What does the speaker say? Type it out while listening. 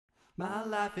My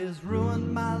life is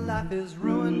ruined, my life is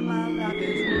ruined, my life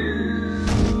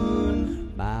is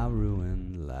ruined, my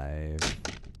ruined life.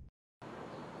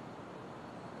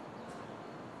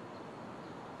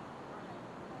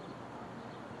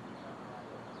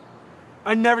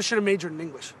 I never should have majored in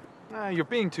English. You're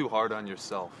being too hard on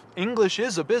yourself. English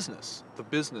is a business. The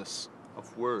business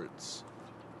of words.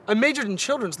 I majored in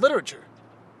children's literature.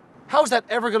 How is that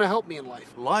ever going to help me in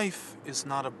life? Life is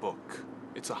not a book.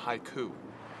 It's a haiku.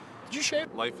 Did you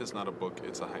shave? Life is not a book.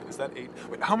 It's a haiku. Is that 8?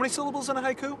 Wait, how many syllables in a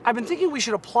haiku? I've been thinking we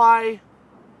should apply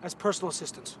as personal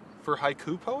assistants. For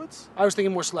haiku poets? I was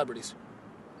thinking more celebrities.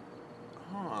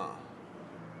 Huh.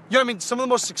 Yeah, I mean, some of the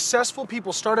most successful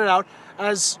people started out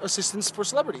as assistants for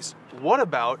celebrities. What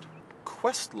about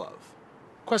Questlove?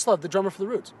 Questlove, the drummer for the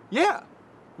Roots. Yeah,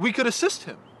 we could assist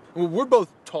him. We're both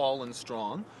tall and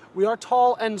strong. We are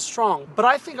tall and strong, but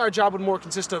I think our job would more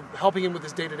consist of helping him with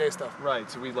his day-to-day stuff. Right,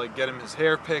 so we get him his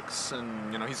hair picks,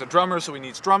 and he's a drummer, so he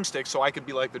needs drumsticks, so I could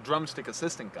be like the drumstick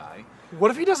assistant guy. What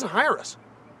if he doesn't hire us?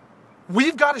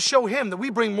 We've got to show him that we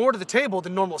bring more to the table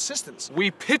than normal assistants.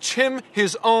 We pitch him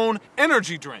his own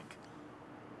energy drink.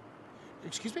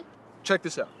 Excuse me? Check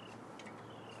this out.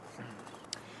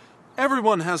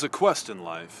 Everyone has a quest in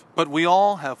life, but we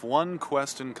all have one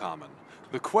quest in common.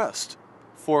 The quest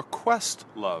for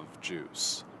Questlove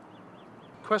juice.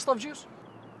 Questlove juice?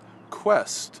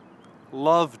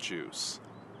 Questlove juice.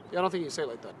 Yeah, I don't think you can say it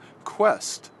like that.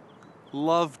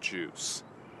 Questlove juice.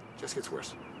 Just gets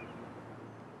worse.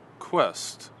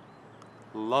 Questlove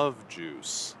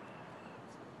juice.